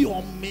fe bibi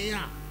o me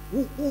a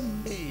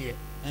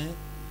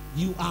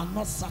you are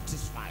not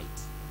satisfied.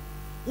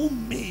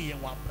 Me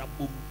wa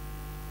brabo.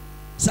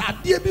 So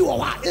adiebi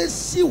wa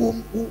esi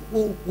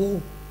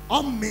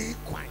o me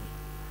kwan.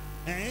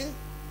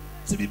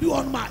 Se bibi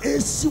on ma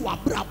esi wa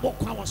brabo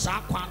kwan wo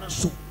sa kwan no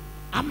so.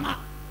 Ama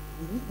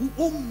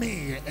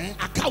me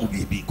aka wo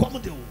bibi come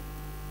de o.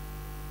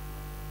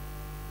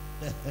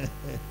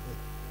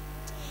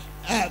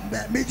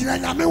 Me jina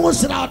nyame wo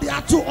sira de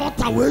ato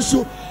altar we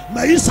so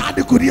ma yi sa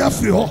de kodi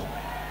afiri ho.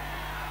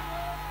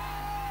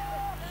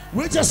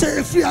 We just say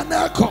if you are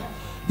not come,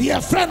 be a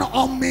friend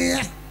on me.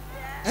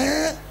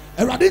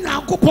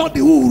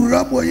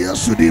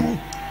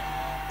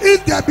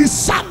 If there be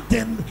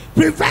something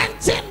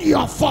preventing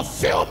your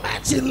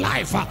fulfillment in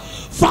life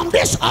from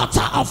this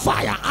altar of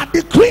fire, I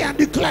decree and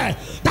declare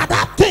that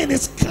that thing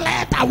is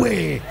cleared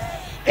away.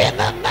 In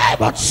the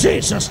name of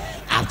Jesus,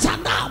 after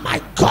now,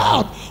 my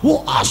God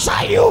will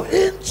usher you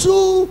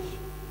into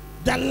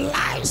the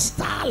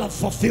lifestyle of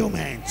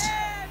fulfillment.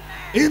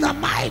 In the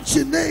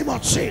mighty name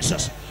of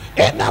Jesus.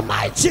 In the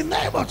mighty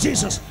name of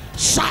Jesus.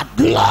 Shout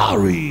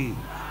glory.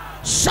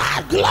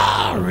 Shout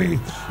glory.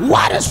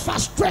 What is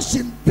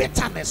frustration?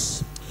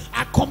 Bitterness.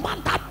 I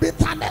command that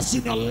bitterness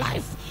in your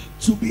life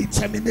to be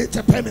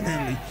terminated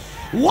permanently.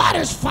 What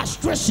is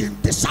frustration?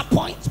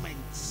 Disappointment.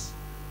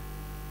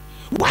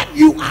 When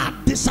you are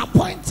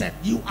disappointed,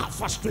 you are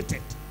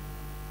frustrated.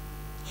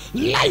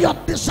 Let your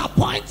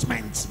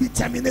disappointments be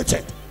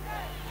terminated.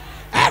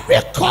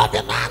 Every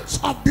covenant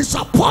of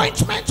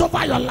disappointment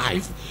over your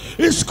life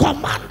is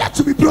commanded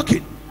to be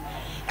broken.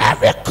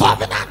 Every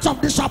covenant of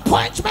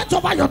disappointment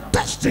over your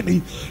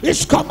destiny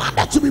is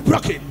commanded to be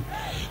broken.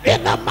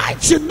 In the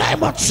mighty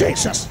name of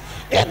Jesus.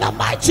 In the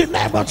mighty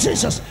name of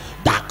Jesus.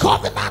 That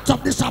covenant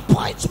of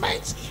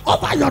disappointment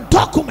over your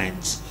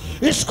documents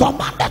is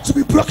commanded to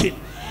be broken.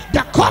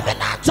 The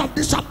covenant of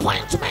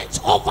disappointment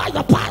over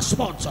your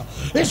passport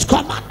is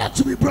commanded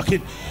to be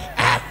broken.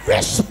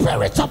 Every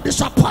spirit of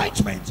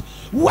disappointment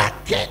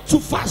working to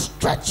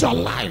frustrate your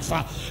life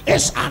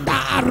is under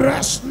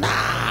arrest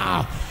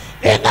now.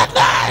 In the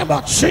name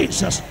of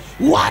Jesus.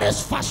 What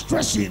is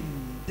frustration?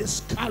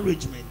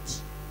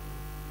 Discouragement.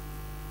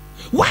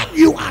 When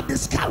you are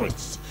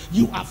discouraged,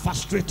 you are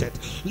frustrated.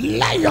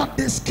 Let your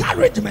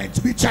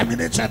discouragement be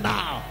terminated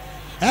now.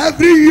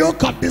 Every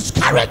yoke of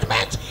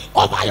discouragement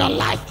over your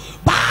life,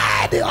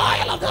 by the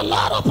oil of the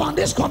Lord upon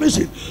this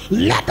commission,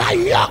 let that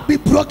yoke be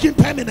broken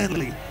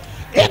permanently.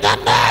 In the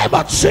name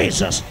of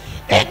Jesus.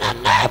 In the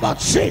name of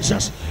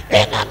Jesus.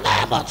 In the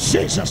name of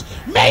Jesus.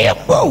 May you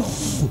move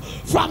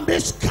from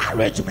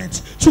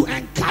discouragement to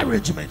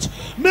encouragement.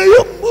 May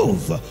you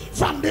move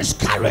from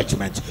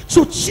discouragement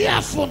to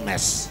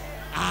cheerfulness.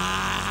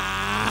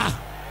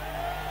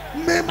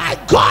 May my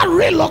God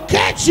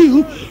relocate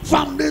you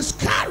from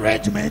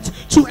discouragement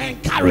to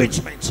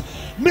encouragement.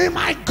 May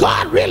my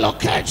God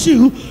relocate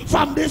you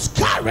from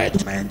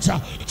discouragement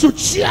to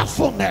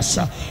cheerfulness.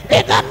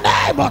 In the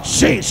name of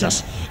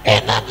Jesus.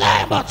 In the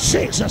name of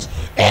Jesus.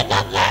 In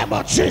the name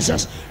of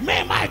Jesus.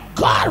 May my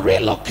God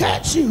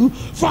relocate you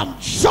from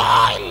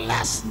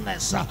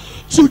joylessness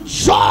to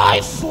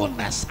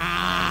joyfulness.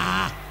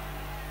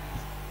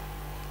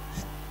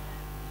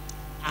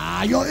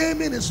 Your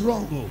amen is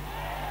wrong.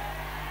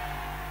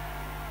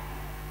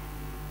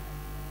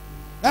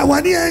 And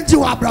when you enter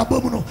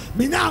Abrabono,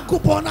 Mina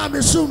Kupona,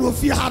 me soon will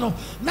fear Hano,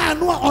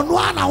 Nano, on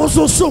one I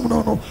also soon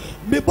no.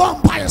 Me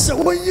bomb pie say,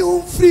 when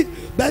you free,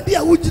 baby,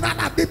 I would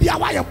not baby, I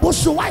wire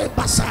bush, wire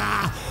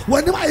bassa.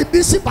 When you are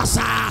busy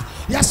bassa,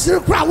 yes, sir,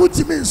 crowd would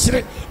mean,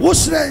 sir,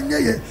 what's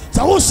there?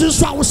 So,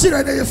 also, I was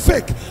sitting there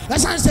fake.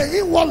 As I say,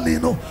 in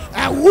Wallino,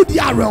 I would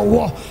yarrow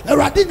war, a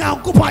radina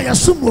Kupaya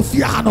soon will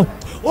fear Hano,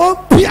 or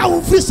Pia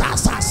will fish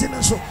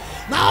assassin. So,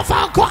 now if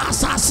I call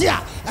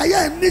Assasia, I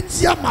am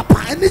Nitia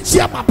Mapa, and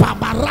Nitia Mapa,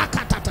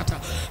 Marakatata,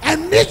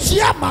 and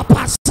Nitia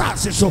Mapa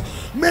Sassi. So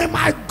may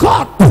my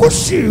God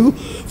push you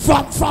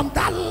from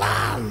that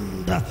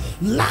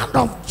land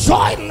of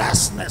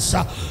joylessness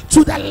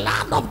to the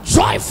land of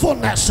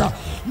joyfulness.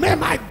 May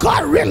my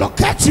God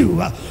relocate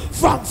you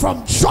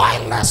from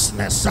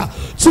joylessness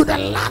to the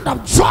land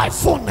of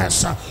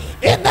joyfulness.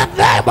 In the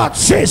name of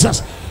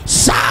Jesus.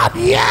 Shout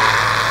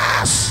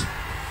yes!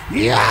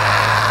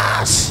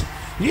 Yes!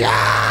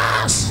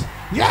 Yes,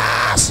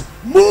 yes.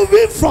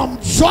 Moving from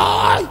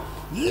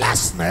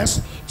joylessness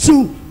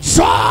to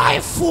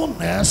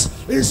joyfulness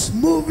is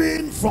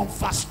moving from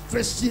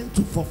frustration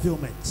to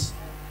fulfillment.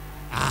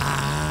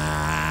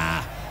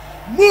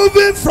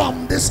 Moving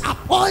from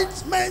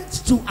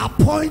disappointment to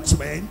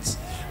appointment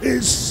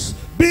is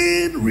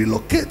being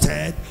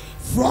relocated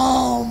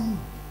from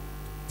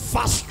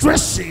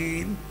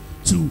frustration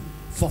to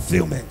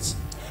fulfillment.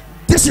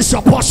 This is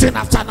your portion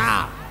after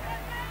now.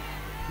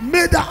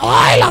 May the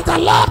oil of the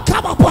Lord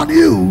come upon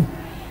you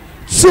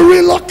to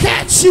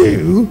relocate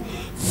you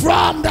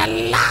from the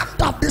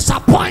land of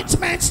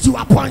disappointment to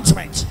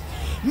appointment.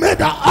 May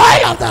the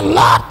oil of the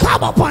Lord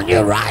come upon you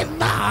right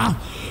now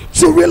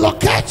to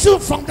relocate you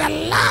from the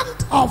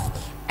land of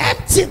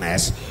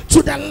emptiness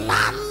to the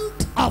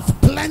land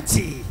of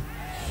plenty.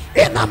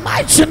 In the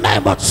mighty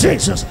name of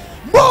Jesus.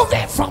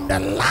 Moving from the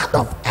land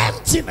of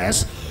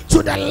emptiness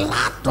to the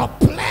land of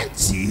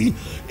plenty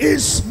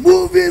is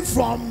moving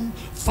from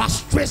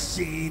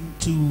frustration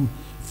to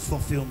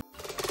fulfillment.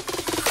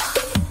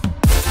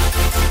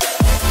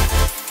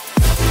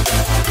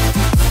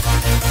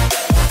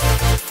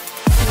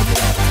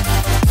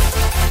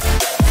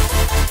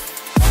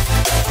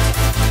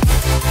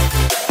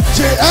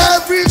 Say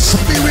every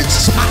spirit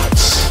smart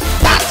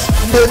that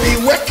may be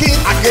working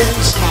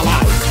against my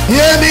life.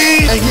 Hear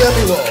me and hear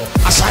me well.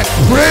 As I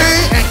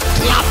pray and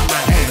clap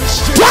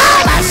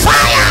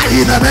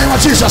the name of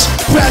Jesus.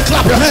 Pray and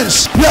clap your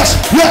hands. Yes,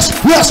 yes,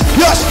 yes,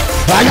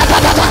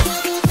 yes.